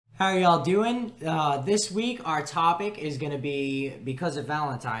How are y'all doing? This week, our topic is going to be, because of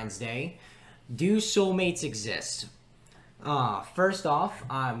Valentine's Day, do soulmates exist? First off,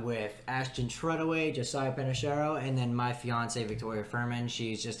 I'm with Ashton Treadaway, Josiah Penachero, and then my fiance, Victoria Furman.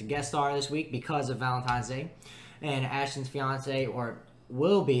 She's just a guest star this week because of Valentine's Day. And Ashton's fiance, or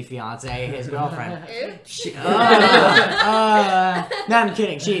will-be fiance, his girlfriend. No, I'm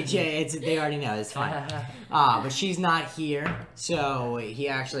kidding. They already know. It's fine. But she's not here, so he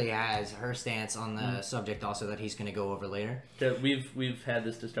actually has her stance on the subject also that he's going to go over later. We've had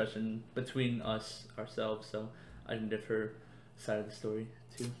this discussion between ourselves, so I can give her side of the story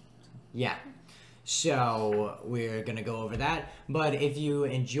too. Yeah. So we're going to go over that. But if you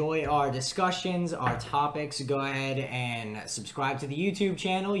enjoy our discussions, our topics, go ahead and subscribe to the YouTube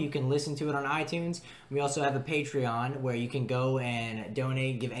channel. You can listen to it on iTunes. We also have a Patreon where you can go and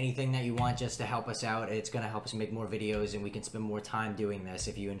donate, give anything that you want just to help us out. It's going to help us make more videos and we can spend more time doing this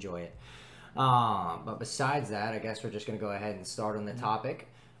if you enjoy it. But besides that, I guess we're just going to go ahead and start on the topic,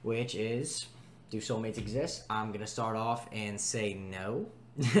 which is, do soulmates exist? I'm going to start off and say no.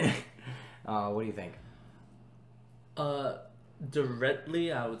 What do you think?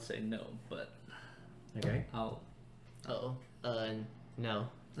 Directly, I would say no, but okay. No.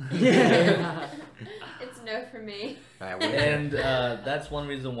 It's no for me. And that's one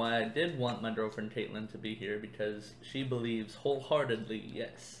reason why I did want my girlfriend Caitlin to be here, because she believes wholeheartedly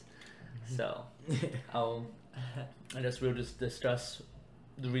yes. So I guess we'll just discuss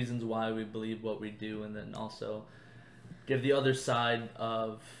the reasons why we believe what we do, and then also give the other side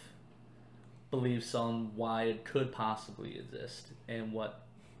of beliefs on why it could possibly exist and what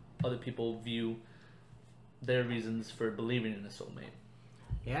other people view their reasons for believing in a soulmate.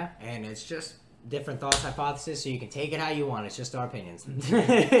 Yeah, and it's just different thoughts, hypothesis, so you can take it how you want. It's just our opinions.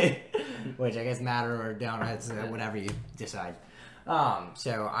 Which I guess matter or don't, it's whatever you decide.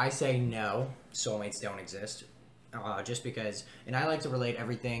 So I say no, soulmates don't exist. Just because, and I like to relate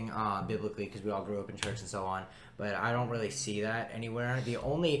everything biblically because we all grew up in church and so on, but I don't really see that anywhere.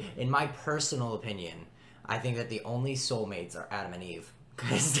 In my personal opinion, I think that the only soulmates are Adam and Eve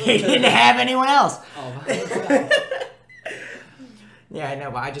because they didn't have anyone else. Yeah, I know,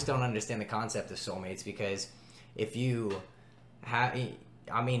 but I just don't understand the concept of soulmates because if you have,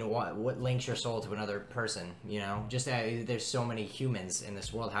 I mean, what links your soul to another person? You know, just there's so many humans in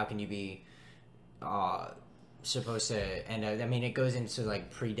this world. How can you be supposed to, and I mean it goes into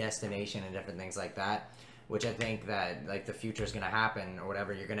like predestination and different things like that, which I think that like the future is going to happen or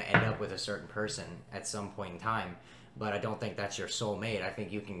whatever, you're going to end up with a certain person at some point in time, but I don't think that's your soulmate. I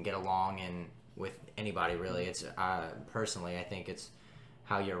think you can get along and with anybody really. It's personally I think it's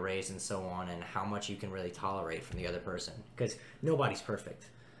how you're raised and so on and how much you can really tolerate from the other person, because nobody's perfect.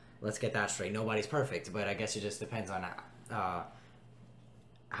 Let's get that straight. Nobody's perfect, but I guess it just depends on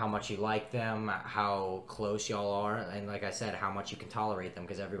how much you like them, how close y'all are, and like I said, how much you can tolerate them,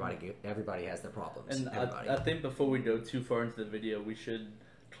 because everybody has their problems. And I think before we go too far into the video, we should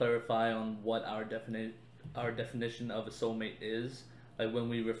clarify on what our definition of a soulmate is. Like when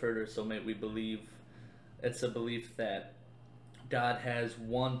we refer to a soulmate, we believe it's a belief that God has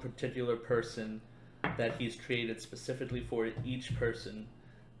one particular person that He's created specifically for each person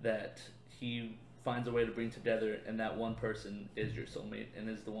that He finds a way to bring together, and that one person is your soulmate and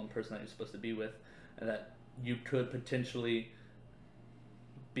is the one person that you're supposed to be with, and that you could potentially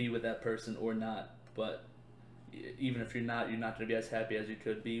be with that person or not, but even if you're not going to be as happy as you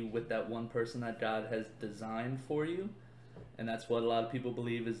could be with that one person that God has designed for you. And that's what a lot of people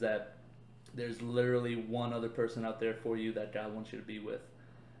believe, is that there's literally one other person out there for you that God wants you to be with,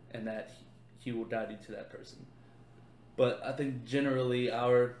 and that He will guide you to that person. But I think generally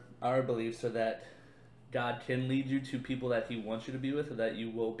our beliefs are that God can lead you to people that He wants you to be with, or that you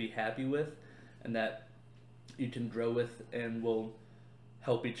will be happy with, and that you can grow with and will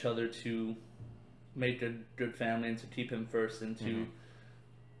help each other to make a good family and to keep Him first, and to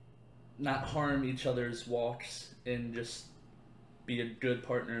not harm each other's walks and just be a good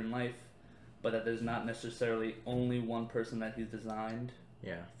partner in life, but that there's not necessarily only one person that He's designed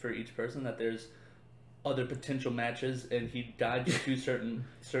for each person, that there's other potential matches, and He guides you to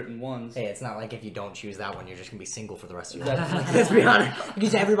certain ones. Hey, it's not like if you don't choose that one, you're just gonna be single for the rest of your life. Let's be honest,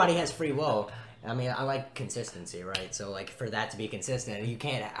 because everybody has free will. I mean, I like consistency, right? So, like, for that to be consistent, you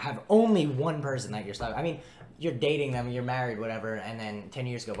can't have only one person that you're stuck. I mean, you're dating them, you're married, whatever, and then 10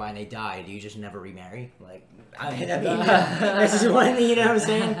 years go by and they die. Do you just never remarry? Like, I mean, this is one thing, you know what I'm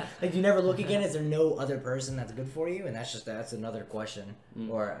saying? Like, you never look again. Is there no other person that's good for you? And that's another question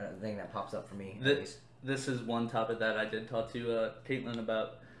or a thing that pops up for me, at least. This is one topic that I did talk to Caitlin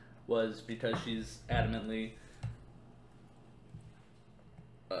about, was because she's adamantly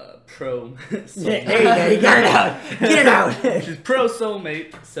pro There soulmate. you go. You got it out. Get it out. She's pro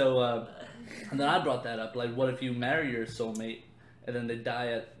soulmate. So, and then I brought that up. Like, what if you marry your soulmate and then they die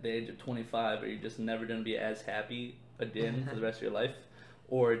at the age of 25? Are you just never going to be as happy again for the rest of your life?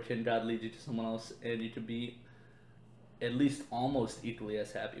 Or can God lead you to someone else and you can be at least almost equally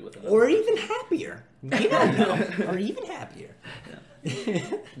as happy with another Or person? even happier. You don't know. Or even happier.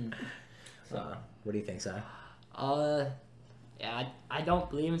 Yeah. So, what do you think, Si? Yeah, I don't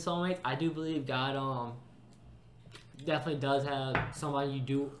believe in soulmates. I do believe God definitely does have someone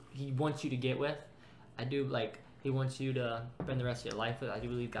he wants you to get with. I do, like, he wants you to spend the rest of your life with. I do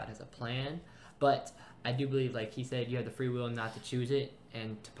believe God has a plan, but I do believe, like he said, you have the free will not to choose it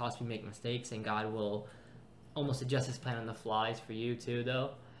and to possibly make mistakes, and God will almost adjust his plan on the flies for you too,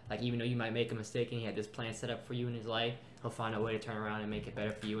 though. Like, even though you might make a mistake and he had this plan set up for you in his life, he'll find a way to turn around and make it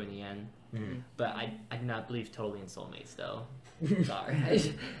better for you in the end. But I do not believe totally in soulmates, though. Sorry.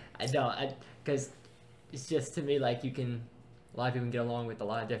 I don't. Because it's just, to me, like, a lot of people can get along with a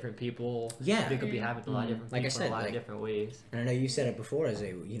lot of different people. Yeah. They could be having a lot of different Like I people said, in a lot like- of different ways. And I know you said it before as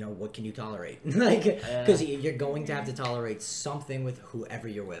what can you tolerate? Like, because you're going to have to tolerate something with whoever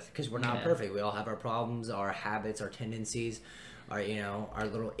you're with. Because we're not Yeah. perfect. We all have our problems, our habits, our tendencies, our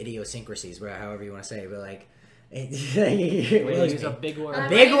little idiosyncracies, however you want to say it. But like, Way to use a big word. A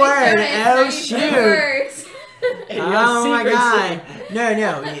big word. Oh, shoot. Words. Oh my secret god!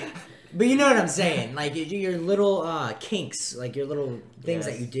 No. But you know what I'm saying? Like your little kinks, like your little things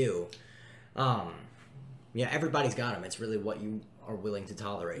that Yes. you do. Yeah, everybody's got them. It's really what you are willing to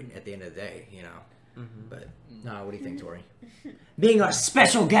tolerate at the end of the day, you know. But no, what do you think, Tori? Being our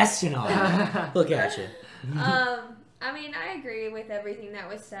special guest and all, look at you. I mean, I agree with everything that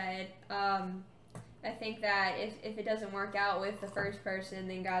was said. I think that if it doesn't work out with the first person,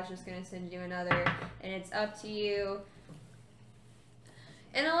 then God's just going to send you another, and it's up to you.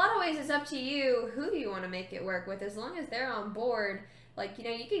 In a lot of ways, it's up to you who you want to make it work with. As long as they're on board, like, you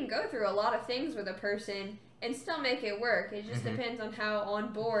can go through a lot of things with a person and still make it work. It just depends on how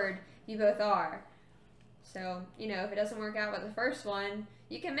on board you both are. So, if it doesn't work out with the first one,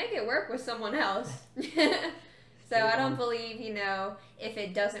 you can make it work with someone else. So I don't believe, if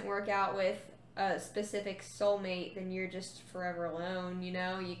it doesn't work out with a specific soulmate, then you're just forever alone.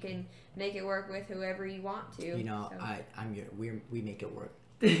 You can make it work with whoever you want to. So. We make it work.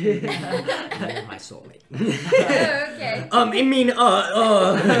 You're my soulmate. Okay. I mean,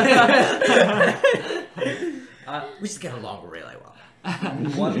 we just get along really well.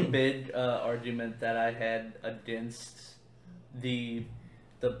 One big argument that I had against the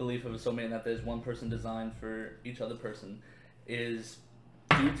belief of a soulmate and that there's one person designed for each other person is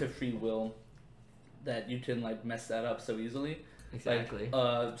due to free will, that you can mess that up so easily. Exactly.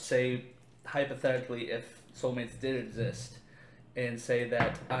 Say hypothetically, if soulmates did exist, and say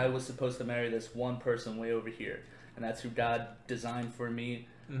that I was supposed to marry this one person way over here, and that's who God designed for me.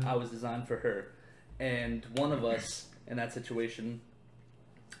 I was designed for her, and one of us in that situation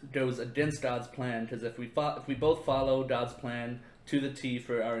goes against God's plan, because if we both follow God's plan to the T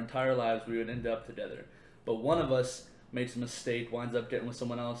for our entire lives, we would end up together. But one of us makes a mistake, winds up getting with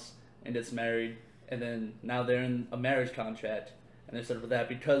someone else, and gets married, and then now they're in a marriage contract, and they're set for that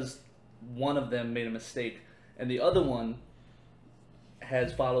because one of them made a mistake, and the other one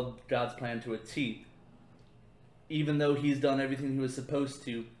has followed God's plan to a T. Even though he's done everything he was supposed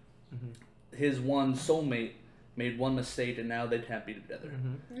to, his one soulmate made one mistake, and now they can't be together.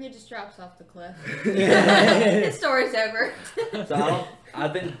 He just drops off the cliff. His story's over. So I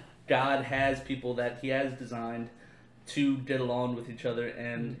think God has people that he has designed to get along with each other,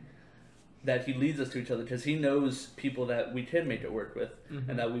 and that he leads us to each other because he knows people that we can make it work with,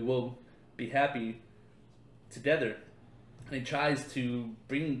 and that we will be happy together. And he tries to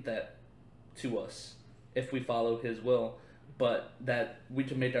bring that to us if we follow his will, but that we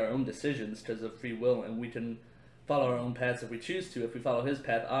can make our own decisions because of free will, and we can follow our own paths if we choose to. If we follow his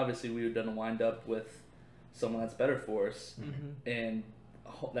path, obviously we would then wind up with someone that's better for us, and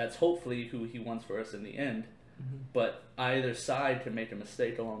that's hopefully who he wants for us in the end. But either side can make a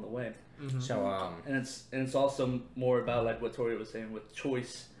mistake along the way. So And it's also more about like what Tori was saying with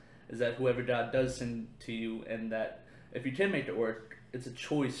choice, is that whoever God does send to you, and that if you can make it work, it's a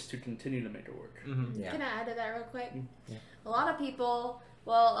choice to continue to make it work. yeah. Can I add to that real quick? Yeah. A lot of people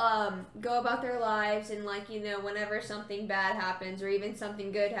will go about their lives and whenever something bad happens or even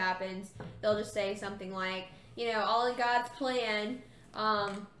something good happens, they'll just say something like, all in God's plan.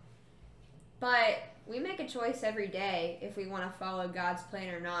 But we make a choice every day if we want to follow God's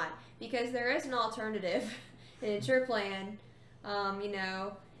plan or not, because there is an alternative, and it's your plan.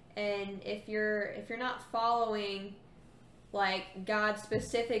 And if you're not following like God's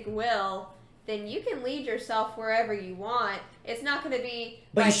specific will, then you can lead yourself wherever you want. It's not going to be.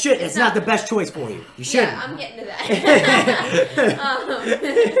 But like, you should. It's not the best choice for you. You shouldn't. Yeah, I'm getting to that.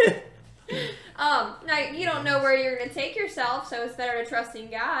 Now you don't know where you're going to take yourself, so it's better to trust in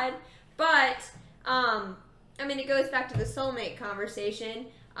God. But I mean, it goes back to the soulmate conversation.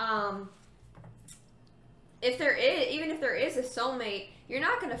 If there is, even if there is a soulmate, you're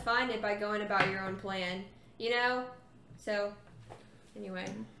not going to find it by going about your own plan. You know. So, anyway.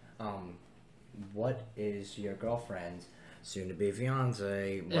 What is your girlfriend's soon-to-be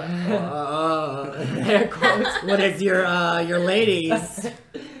fiance? What, Air quotes. what is your lady's?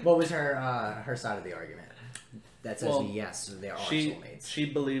 What was her side of the argument? That says Well, yes, there are She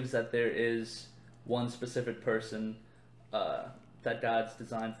soulmates. believes that there is one specific person that God's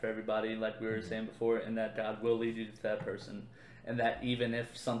designed for everybody, like we were saying before, and that God will lead you to that person, and that even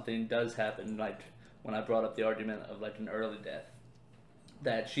if something does happen, like when I brought up the argument of like an early death,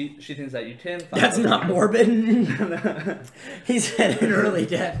 that she thinks that you can find. That's not morbid. He said an early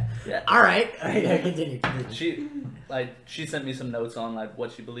death. Yeah. All right. Continue. She sent me some notes on like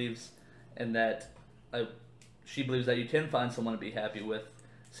what she believes, and that she believes that you can find someone to be happy with.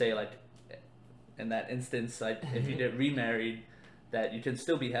 Say like in that instance, like if you get remarried, that you can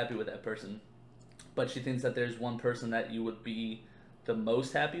still be happy with that person. But she thinks that there's one person that you would be the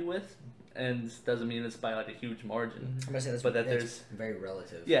most happy with, and doesn't mean it's by like a huge margin. I'm gonna say that's, But that that's there's very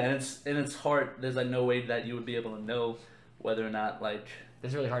relative. yeah, and it's hard. There's like no way that you would be able to know whether or not like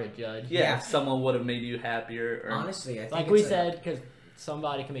It's really hard to judge. Yeah. if someone would have made you happier. Or, Honestly, I think Like it's we a- said, because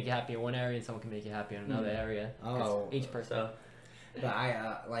somebody can make you happy in one area and someone can make you happy in another area. 'Cause Oh. each person. so But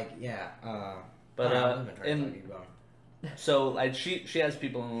I but in so like she has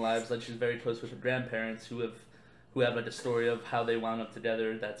people in her lives, like she's very close with her grandparents who have like a story of how they wound up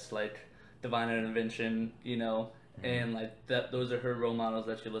together. That's like divine intervention, you know, and like that. Those are her role models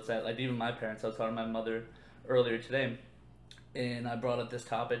that she looks at. Like even my parents. I was talking to my mother earlier today, and I brought up this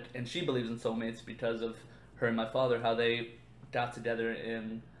topic, and she believes in soulmates because of her and my father, how they got together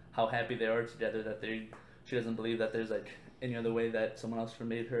and how happy they are together. That she doesn't believe that there's like any other way that someone else would have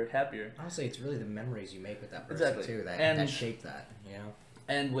made her happier. Honestly, it's really the memories you make with that person Exactly. too that shape that, you know.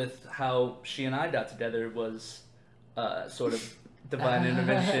 And with how she and I got together was sort of divine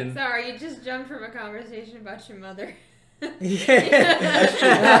intervention. Sorry, you just jumped from a conversation about your mother. Threw me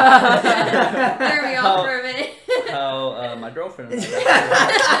off for a minute. How my girlfriend and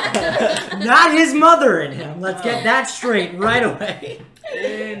I Not his mother in him. Let's get that straight right away.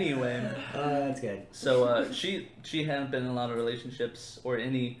 anyway, That's good. so she hadn't been in a lot of relationships or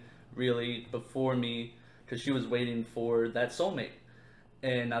any really before me because she was waiting for that soulmate.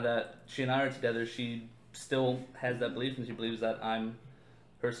 And now that she and I are together, she still has that belief, and she believes that I'm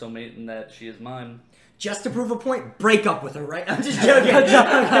her soulmate and that she is mine. Just to prove a point, break up with her, right? I'm just joking. I'm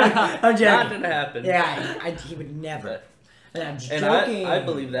joking. Not gonna happen. Yeah, he would never. And I'm just And joking. I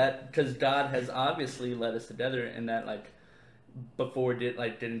believe that because God has obviously led us together, and that like before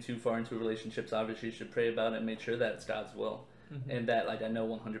getting too far into relationships, obviously you should pray about it and make sure that it's God's will, and that like I know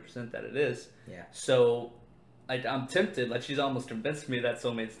 100% that it is. Yeah. So like I'm tempted, like she's almost convinced me that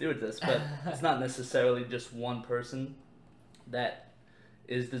soulmates do this, but it's not necessarily just one person that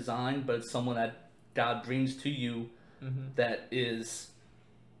is designed, but it's someone that God brings to you that is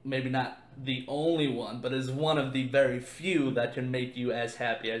maybe not the only one, but is one of the very few that can make you as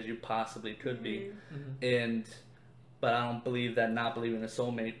happy as you possibly could be. But I don't believe that not believing in a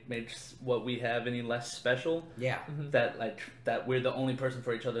soulmate makes what we have any less special. Yeah. That we're the only person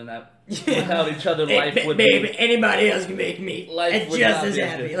for each other, and that without each other, life would Baby, be. anybody else can make me Life would just not as be as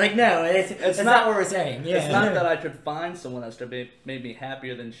happy. good. Like, no, it's not what we're saying. Yeah. It's not that I could find someone that's made me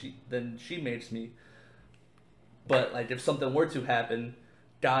happier than she makes me. But like, if something were to happen,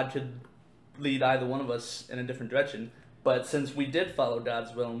 God could lead either one of us in a different direction. But since we did follow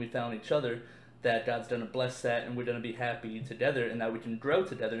God's will and we found each other, that God's going to bless that, and we're going to be happy together, and that we can grow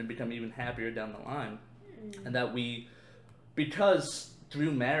together and become even happier down the line. And that because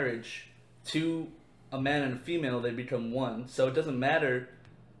through marriage, to a man and a female, they become one. So it doesn't matter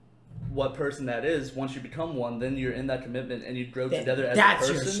what person that is. Once you become one, then you're in that commitment and you grow together as That's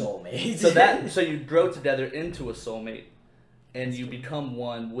a your person. soulmate. So you grow together into a soulmate, and you become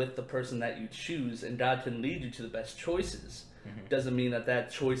one with the person that you choose, and God can lead you to the best choices. Doesn't mean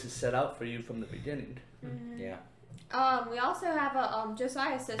that choice is set out for you from the beginning. Yeah. We also have a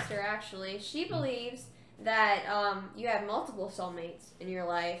Josiah's sister. Actually, she believes that you have multiple soulmates in your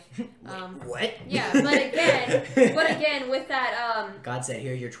life. What? Yeah, but again, with that God said,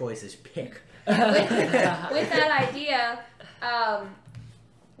 "Here are your choices. Pick." with that idea,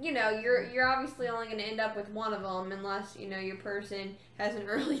 you know, you're obviously only going to end up with one of them unless, you know, your person has an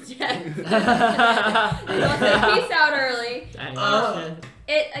early death. They'll say peace out early.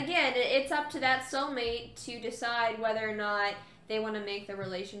 It's up to that soulmate to decide whether or not they want to make the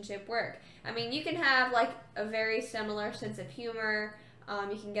relationship work. I mean, you can have like a very similar sense of humor.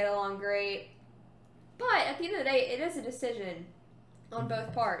 You can get along great. But at the end of the day, it is a decision on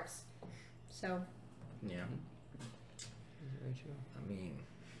both parts. So. Yeah. Very true. I mean,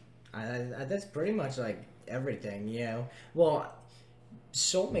 that's pretty much like everything, you know. Well,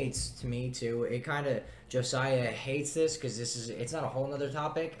 soulmates to me too. It kind of Josiah hates this because it's not a whole nother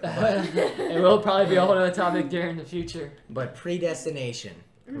topic. But it will probably be a whole other topic during the future. But predestination,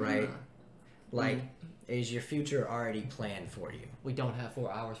 right? Like, is your future already planned for you? We don't have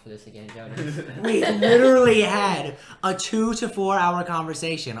 4 hours for this again, Jonas. We literally had a 2 to 4 hour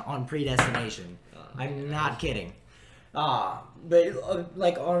conversation on predestination. I'm not kidding. But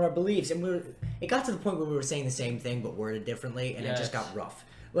like on our beliefs, and it got to the point where we were saying the same thing but worded differently, and it just got rough.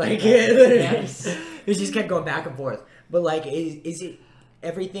 Like it just kept going back and forth. But like, is it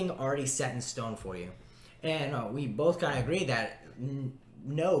everything already set in stone for you? And we both kind of agree that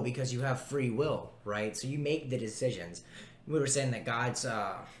no, because you have free will, right? So you make the decisions. We were saying that God's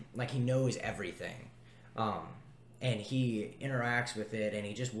like he knows everything. And he interacts with it, and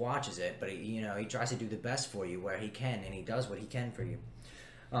he just watches it. But he tries to do the best for you where he can, and he does what he can for you.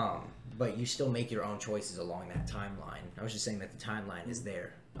 But you still make your own choices along that timeline. I was just saying that the timeline is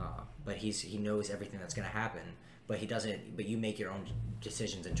there, but he knows everything that's going to happen. But he doesn't. But you make your own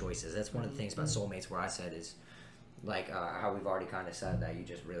decisions and choices. That's one of the things about soulmates where I said is like how we've already kind of said that you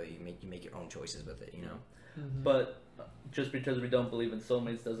just really make your own choices with it. You know. But just because we don't believe in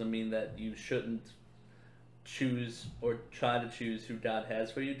soulmates doesn't mean that you shouldn't choose or try to choose who God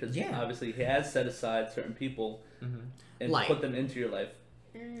has for you, because obviously he has set aside certain people and put them into your life,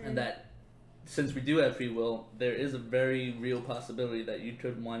 and that since we do have free will, there is a very real possibility that you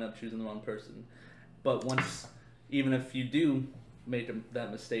could wind up choosing the wrong person. But even if you do make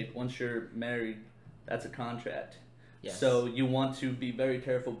that mistake, once you're married, that's a contract. Yes. So you want to be very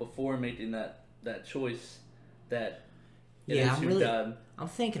careful before making that choice that it is who God. I'm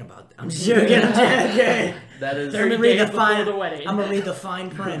thinking about that. I'm just joking. That is. I'm gonna read the fine. The wedding. I'm gonna read the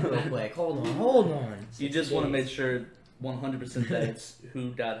fine print real quick. Hold on. You just want to make sure 100% that it's who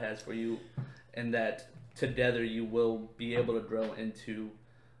God has for you, and that together you will be able to grow into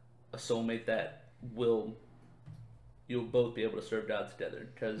a soulmate that you'll both be able to serve God together.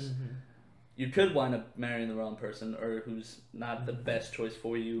 Because you could wind up marrying the wrong person or who's not the best choice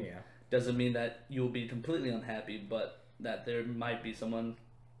for you. Yeah. Doesn't mean that you'll be completely unhappy, but that there might be someone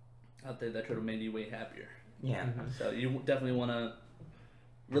out there that could have made you way happier. Yeah. So you definitely want to.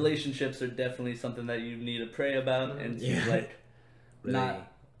 Relationships are definitely something that you need to pray about and to really read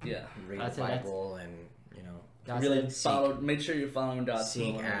the Bible and really follow. Make sure you're following God's will.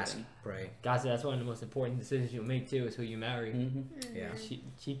 Seek, ask, pray. God said that's one of the most important decisions you'll make too, is who you marry. Yeah.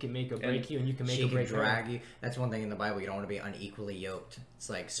 She can make or break you, and you can make or break her. She can drag you. That's one thing in the Bible. You don't want to be unequally yoked. It's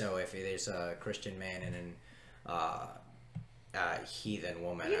like, so if there's a Christian man and an heathen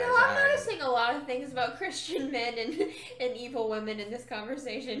woman. You know, I'm noticing a lot of things about Christian men and evil women in this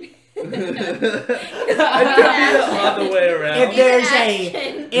conversation. I could be the other way around.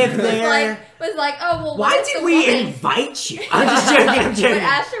 If there was like, oh well. Why did we invite you? I'm just joking. But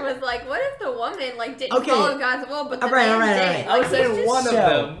Asher was like, what if the woman didn't follow God's will, but the man did? I was saying one of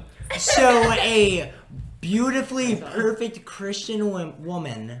them. So a beautifully perfect Christian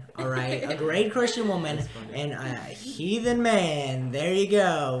woman, all right, a great Christian woman, and a heathen man. There you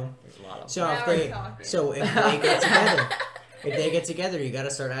go. So if they get together, you got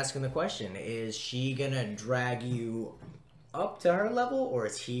to start asking the question: is she gonna drag you up to her level, or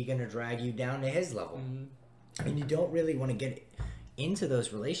is he gonna drag you down to his level? And you don't really want to get into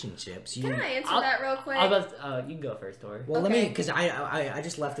those relationships. Can I answer that real quick? You can go first, Tori. Well, let me, because I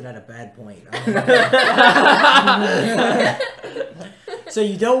just left it at a bad point. So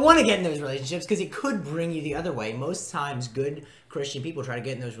you don't want to get in those relationships because it could bring you the other way. Most times, good Christian people try to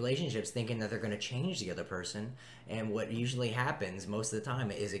get in those relationships thinking that they're going to change the other person, and what usually happens most of the time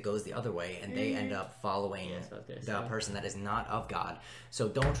is it goes the other way, and they end up following the person that is not of God. So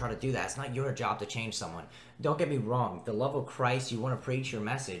don't try to do that. It's not your job to change someone. Don't get me wrong. The love of Christ, you want to preach your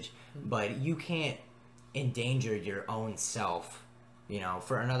message, but you can't endanger your own self,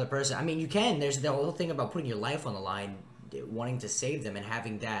 for another person. I mean, you can. There's the whole thing about putting your life on the line, wanting to save them, and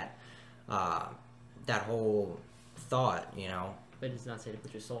having that whole thought, but it does not say to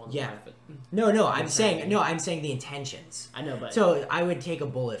put your soul on Yeah. the line. But No, I'm That's saying not- no, I'm saying the intentions. I know, but So I would take a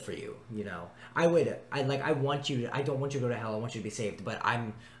bullet for you, you know. I don't want you to go to hell. I want you to be saved, but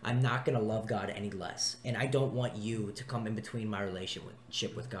I'm not going to love God any less. And I don't want you to come in between my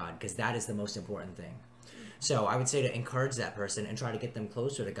relationship with God, because that is the most important thing. So I would say to encourage that person and try to get them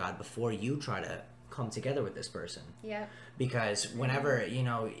closer to God before you try to come together with this person. Yep. Because whenever, you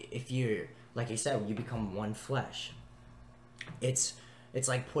know, if you're, like you said, you become one flesh, it's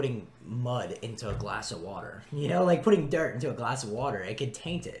like putting mud into a glass of water, you know, like putting dirt into a glass of water. It could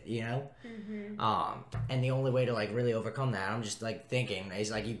taint it, you know. And the only way to like really overcome that, I'm just like thinking, is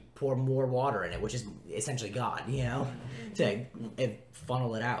like you pour more water in it, which is essentially God, you know, to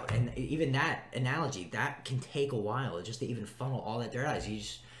funnel it out. And even that analogy, that can take a while just to even funnel all that dirt out.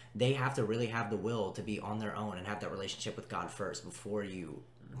 They have to really have the will to be on their own and have that relationship with God first before you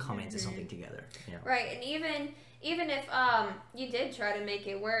come into something together, you know? Right, and even if you did try to make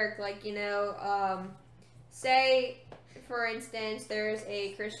it work, like, you know, say for instance there's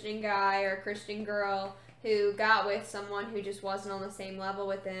a Christian guy or a Christian girl who got with someone who just wasn't on the same level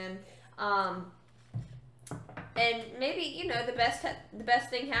with them, and maybe, you know, the best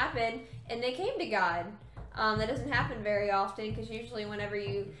thing happened and they came to God. That doesn't happen very often, because usually whenever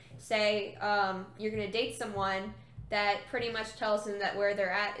you say you're going to date someone, that pretty much tells them that where they're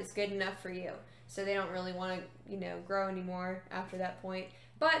at is good enough for you. So they don't really want to, you know, grow anymore after that point.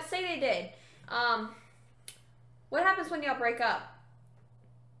 But say they did. What happens when y'all break up?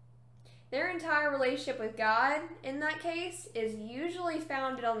 Their entire relationship with God, in that case, is usually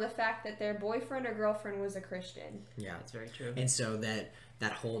founded on the fact that their boyfriend or girlfriend was a Christian. Yeah. that's very true. And so that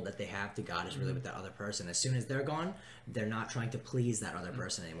hold that they have to God is really with that other person. As soon as they're gone, they're not trying to please that other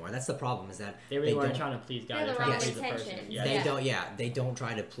person anymore. That's the problem, is that They really weren't don't- trying to please God. They They're have the trying wrong to please the person. intentions. Yeah, They Yeah. don't. They don't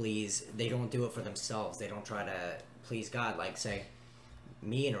try to please. They don't do it for themselves. They don't try to please God. Like, say,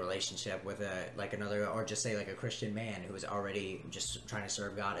 me in a relationship with another, or just say like a Christian man who was already just trying to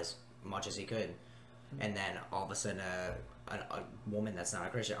serve God as much as he could, and then all of a sudden a woman that's not a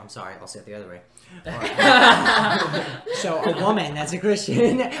Christian. I'm sorry, I'll say it the other way. So a woman that's a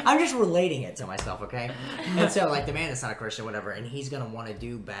Christian. I'm just relating it to myself, okay? And so like the man that's not a Christian, whatever, and he's gonna want to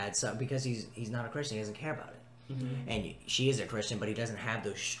do bad stuff because he's not a Christian. He doesn't care about it. And she is a Christian, but he doesn't have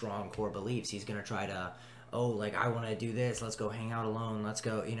those strong core beliefs. He's gonna try to, oh, like, I want to do this. Let's go hang out alone. Let's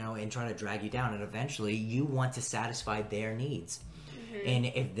go, you know, and try to drag you down. And eventually, you want to satisfy their needs. And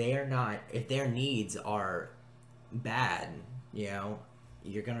if their needs are bad, you know,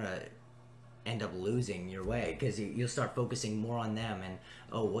 you're gonna end up losing your way, because you'll start focusing more on them and,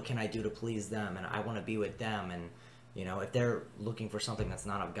 oh, what can I do to please them, and I want to be with them, and, you know, if they're looking for something that's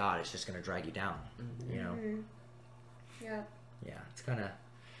not of God, it's just gonna drag you down, you know. Yeah. Yeah,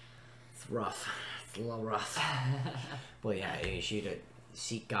 it's rough. It's a little rough. But yeah, you should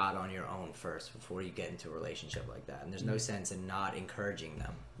seek God on your own first before you get into a relationship like that. And there's no sense in not encouraging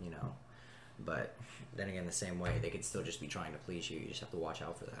them, you know. But then again, the same way, they could still just be trying to please you. You just have to watch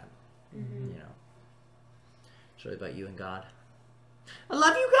out for that, you know. It's really about you and God. I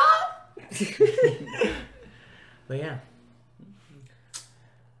love you, God! But yeah.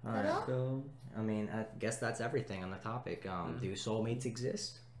 All right. Hello? So, I mean, I guess that's everything on the topic. Do soulmates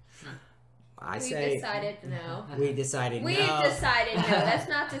exist? I We say decided no. we decided We've no. decided no. That's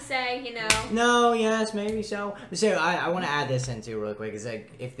not to say, you know. No, yes, maybe so. So I want to add this in too real quick. Is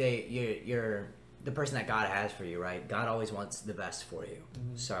like, if you're the person that God has for you, right? God always wants the best for you.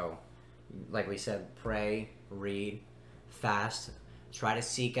 So, like we said, pray, read, fast, try to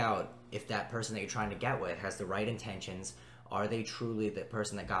seek out if that person that you're trying to get with has the right intentions. Are they truly the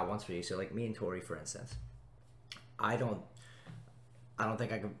person that God wants for you? So, like me and Tori, for instance, I don't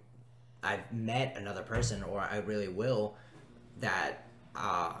think I could. I've met another person, or I really will, that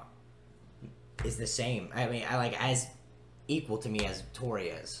is the same. I mean, I like as equal to me as Tori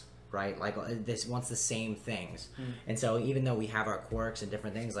is, right? Like, this wants the same things. And so even though we have our quirks and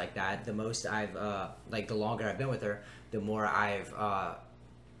different things like that, the most I've like the longer I've been with her, the more I've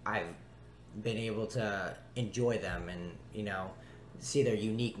been able to enjoy them and, you know, see their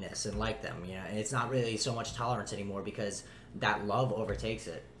uniqueness and like them, you know. And it's not really so much tolerance anymore, because that love overtakes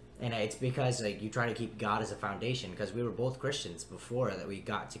it. And it's because, like, you try to keep God as a foundation, because we were both Christians before that we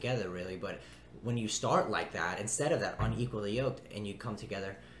got together, really. But when you start like that, instead of that unequally yoked, and you come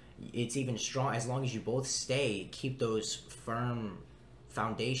together, it's even strong. As long as you both keep those firm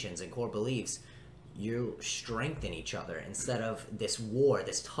foundations and core beliefs, you strengthen each other instead of this war,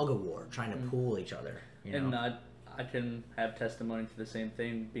 this tug of war, trying to pull each other. You know? and I can have testimony to the same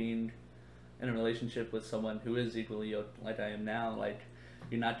thing, being in a relationship with someone who is equally yoked like I am now. Like,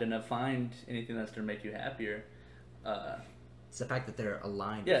 you're not gonna find anything that's gonna make you happier. It's the fact that they're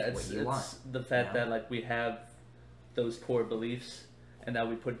aligned Yeah, with it's what you want. the fact you know? that like we have those core beliefs, and that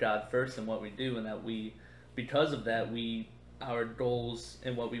we put God first in what we do, and that we, because of that, our goals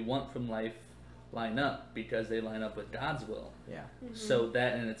and what we want from life line up because they line up with God's will. Yeah. So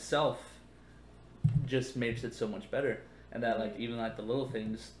that in itself just makes it so much better. And that like even like the little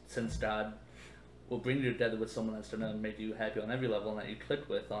things, since God will bring you together with someone that's gonna make you happy on every level and that you click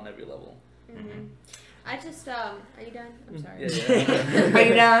with on every level. I just are you done? I'm sorry. Yeah. Are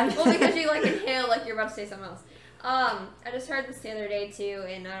you done? Well, because you like inhale like you're about to say something else. I just heard this the other day too,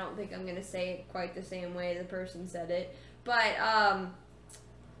 and I don't think I'm gonna say it quite the same way the person said it, but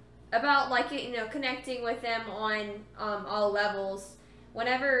about like connecting with them on all levels.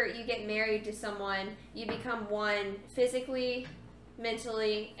 Whenever you get married to someone, you become one physically,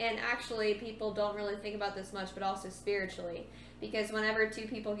 mentally, and actually people don't really think about this much, but also spiritually. Because whenever two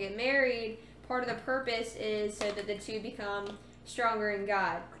people get married, part of the purpose is so that the two become stronger in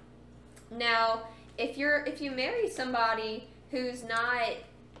God. Now, if you marry somebody who's not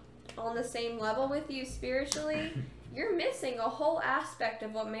on the same level with you spiritually, you're missing a whole aspect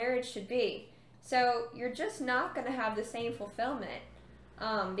of what marriage should be. So you're just not going to have the same fulfillment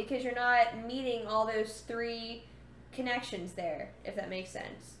because you're not meeting all those three connections there, if that makes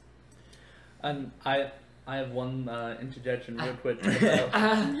sense. And I have one interjection real quick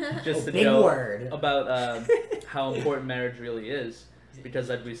about just to Big go word. about how important marriage really is, because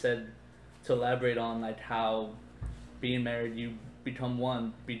like we said, to elaborate on like how being married you become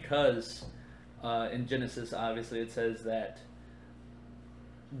one, because in Genesis obviously it says that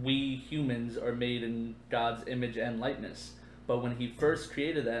we humans are made in God's image and likeness. But when he first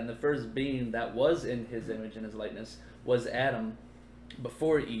created that, and the first being that was in his image and his likeness was Adam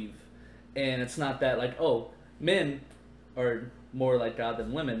before Eve. And it's not that like, oh, men are more like God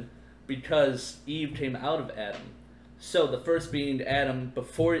than women, because Eve came out of Adam. So the first being Adam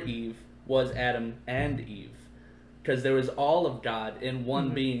before Eve was Adam and Eve, because there was all of God in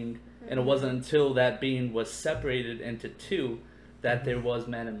one being, and it wasn't until that being was separated into two that there was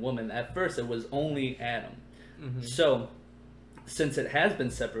man and woman. At first it was only Adam. So since it has been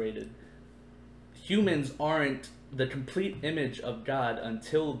separated, humans aren't the complete image of God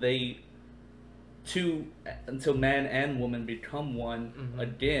until man and woman become one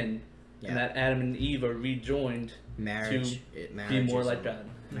again, and that Adam and Eve are rejoined Marriage to be more is like God.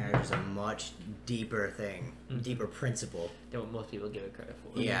 Marriage is a much deeper thing, deeper principle. Than what most people give it credit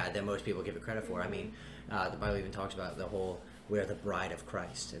for. Yeah, than most people give it credit for. I mean, the Bible even talks about the whole, we're the bride of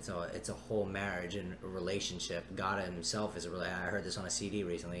Christ. It's a whole marriage and relationship. God himself is I heard this on a CD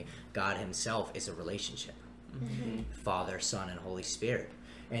recently. God himself is a relationship. Father, Son, and Holy Spirit.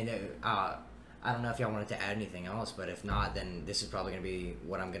 And I don't know if y'all wanted to add anything else, but if not, then this is probably going to be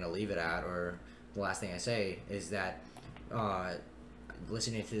what I'm going to leave it at, or the last thing I say is that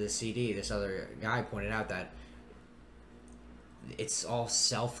listening to the CD, this other guy pointed out that it's all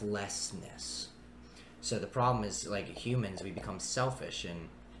selflessness. So the problem is, like humans, we become selfish, and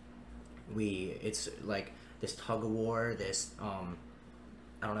it's like this tug of war, this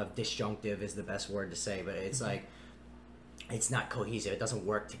I don't know if disjunctive is the best word to say, but it's like it's not cohesive. It doesn't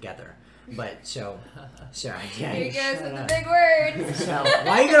work together. But so yeah, Here he goes with the up. big words. So why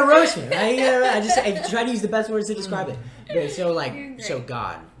are you gonna roast me? I try to use the best words to describe it. Okay, so You're great.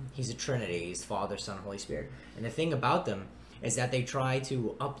 God, he's a Trinity. He's Father, Son, Holy Spirit. And the thing about them is that they try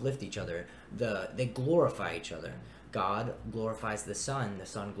to uplift each other. They glorify each other. God glorifies the Son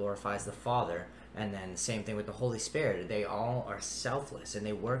glorifies the Father, and then same thing with the Holy Spirit. They all are selfless, and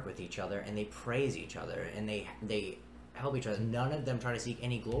they work with each other, and they praise each other, and they help each other. None of them try to seek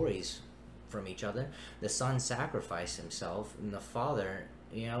any glories from each other. The Son sacrificed himself, and the Father,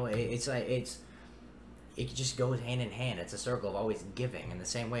 it just goes hand in hand. It's a circle of always giving. In the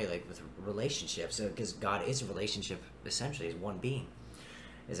same way, like with relationships, because God is a relationship, essentially, is one being.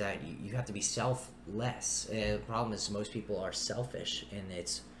 Is that you have to be selfless. The problem is most people are selfish, and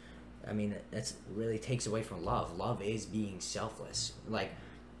that's really takes away from love. Love is being selfless. Like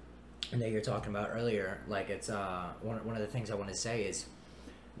I know you're talking about earlier, like it's one of the things I want to say is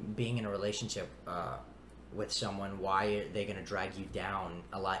being in a relationship with someone. Why are they going to drag you down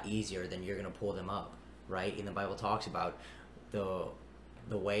a lot easier than you're going to pull them up, right? And the Bible talks about the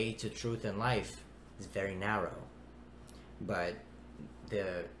way to truth and life is very narrow, but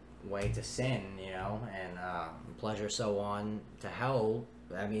the way to sin, and pleasure, so on, to hell.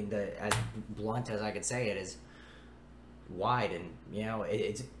 I mean, as blunt as I could say it, is wide, and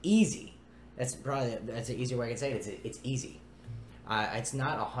it's easy. That's an easier way I can say it. It's easy. It's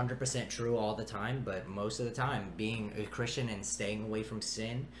not 100% true all the time, but most of the time, being a Christian and staying away from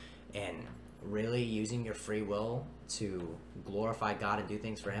sin and really using your free will to glorify God and do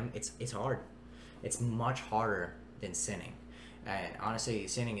things for Him, it's hard. It's much harder than sinning. And honestly,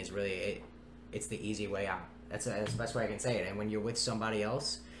 sinning is really it's the easy way out. That's the best way I can say it. And when you're with somebody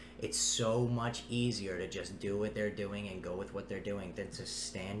else, it's so much easier to just do what they're doing and go with what they're doing than to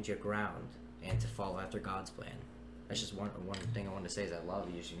stand your ground and to follow after God's plan. That's just one thing I wanted to say is that love,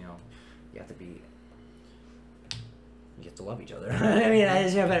 you have to love each other. I mean,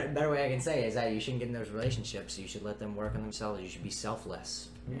 there's a better way I can say it is that you shouldn't get in those relationships. You should let them work on themselves. You should be selfless,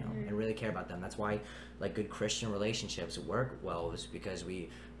 and really care about them. That's why, like, good Christian relationships work well, is because we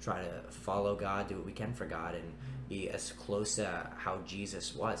try to follow God, do what we can for God, and be as close to how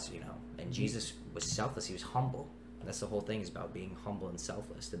Jesus was, And Jesus was selfless. He was humble. That's the whole thing, is about being humble and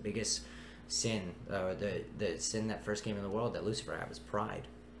selfless. The biggest sin, the sin that first came in the world that Lucifer had was pride,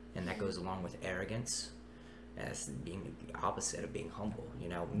 and that goes along with arrogance. As being the opposite of being humble,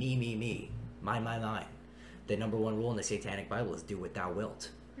 me, mine. The number one rule in the Satanic Bible is do what thou wilt.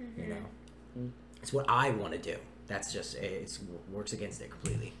 It's what I want to do. That's just it works against it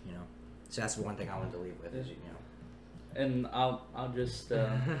completely. So that's one thing I wanted to leave with. Is, And I'll just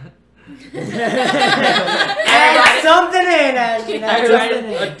add something in.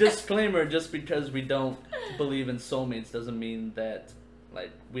 A disclaimer: just because we don't believe in soulmates doesn't mean that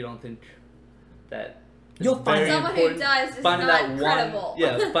we don't think that. You'll find someone who does is not credible.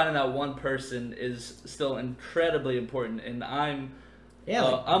 Finding out one person is still incredibly important, and I'm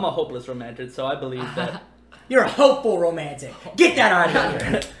a hopeless romantic, so I believe that you're a hopeful romantic. Get that out of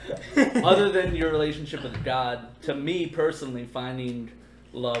here. Other than your relationship with God, to me personally, finding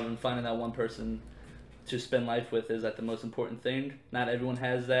love and finding that one person to spend life with is the most important thing. Not everyone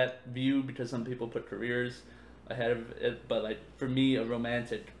has that view because some people put careers ahead of it, but for me, a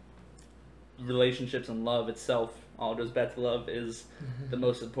romantic relationships and love itself all goes back to love is the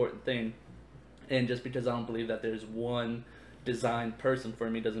most important thing. And just because I don't believe that there's one designed person for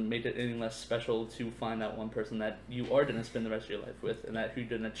me doesn't make it any less special to find that one person that you are going to spend the rest of your life with and that you're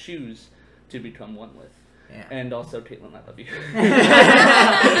going to choose to become one with. And also, Caitlin, I love you.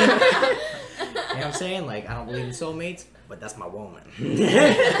 what I'm saying? I don't believe in soulmates, but that's my woman.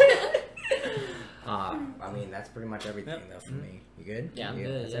 I mean, that's pretty much everything, though, for me. You good? Yeah, I'm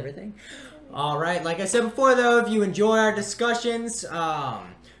good. That's everything? All right. Like I said before, though, if you enjoy our discussions,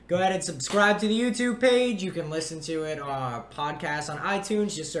 go ahead and subscribe to the YouTube page. You can listen to it podcast on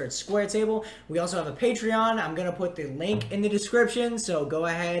iTunes. Just search Square Table. We also have a Patreon. I'm going to put the link in the description, so go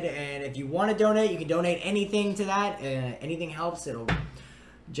ahead, and if you want to donate, you can donate anything to that. Anything helps. It'll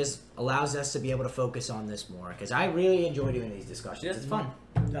just allows us to be able to focus on this more, because I really enjoy doing these discussions. It's fun.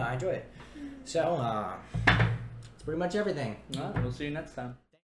 I enjoy it. So, that's pretty much everything. All right, we'll see you next time.